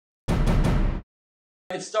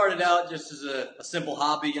It started out just as a simple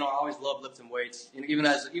hobby. I always loved lifting weights. Even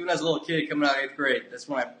as a little kid coming out of 8th grade, that's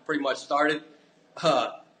when I pretty much started.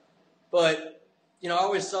 But I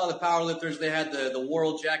always saw the powerlifters. They had the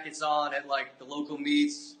world jackets on at like the local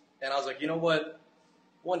meets, and I was like, you know what?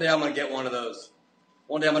 One day I'm gonna get one of those.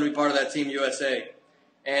 One day I'm gonna be part of that Team USA,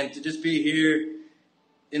 and to just be here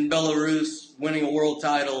in Belarus winning a world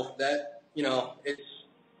title, that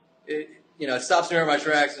it stops me in my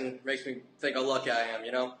tracks and makes me think how lucky I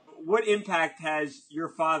am. What impact has your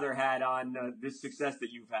father had on this success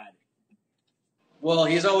that you've had? Well,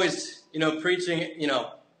 he's always, preaching,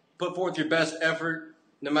 put forth your best effort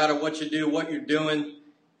no matter what you do, what you're doing,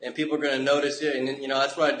 and people are going to notice you. And,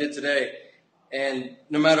 that's what I did today. And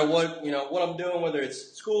no matter what, what I'm doing, whether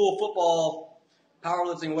it's school, football,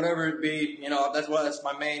 powerlifting, whatever it be, that's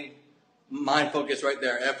my main mind focus right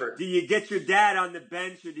there, effort. Do you get your dad on the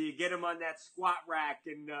bench, or do you get him on that squat rack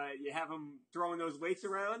and you have him throwing those weights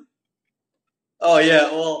around? Oh,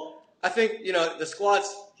 yeah. Well, I think, the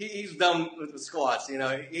squats, he's done with the squats.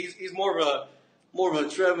 He's more of a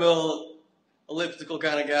treadmill, elliptical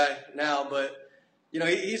kind of guy now, but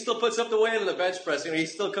he still puts up the weight on the bench press. He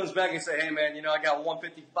still comes back and say, hey, man, I got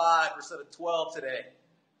 155 instead of 12 today.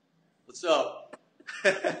 What's up?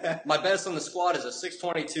 My best on the squat is a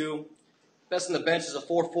 622. Best on the bench is a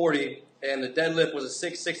 440, and the deadlift was a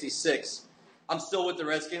 666. I'm still with the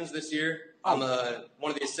Redskins this year. I'm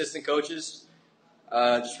one of the assistant coaches.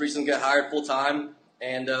 Just recently got hired full time,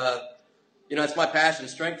 and it's my passion.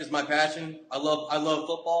 Strength is my passion. I love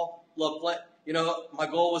football. Love play. My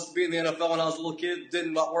goal was to be in the NFL when I was a little kid.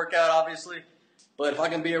 Didn't work out, obviously, but if I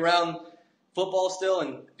can be around football still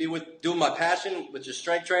and be doing my passion, which is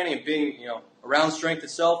strength training and being around strength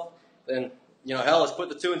itself, then hell, let's put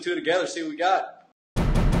the 2 and 2 together, see what we got.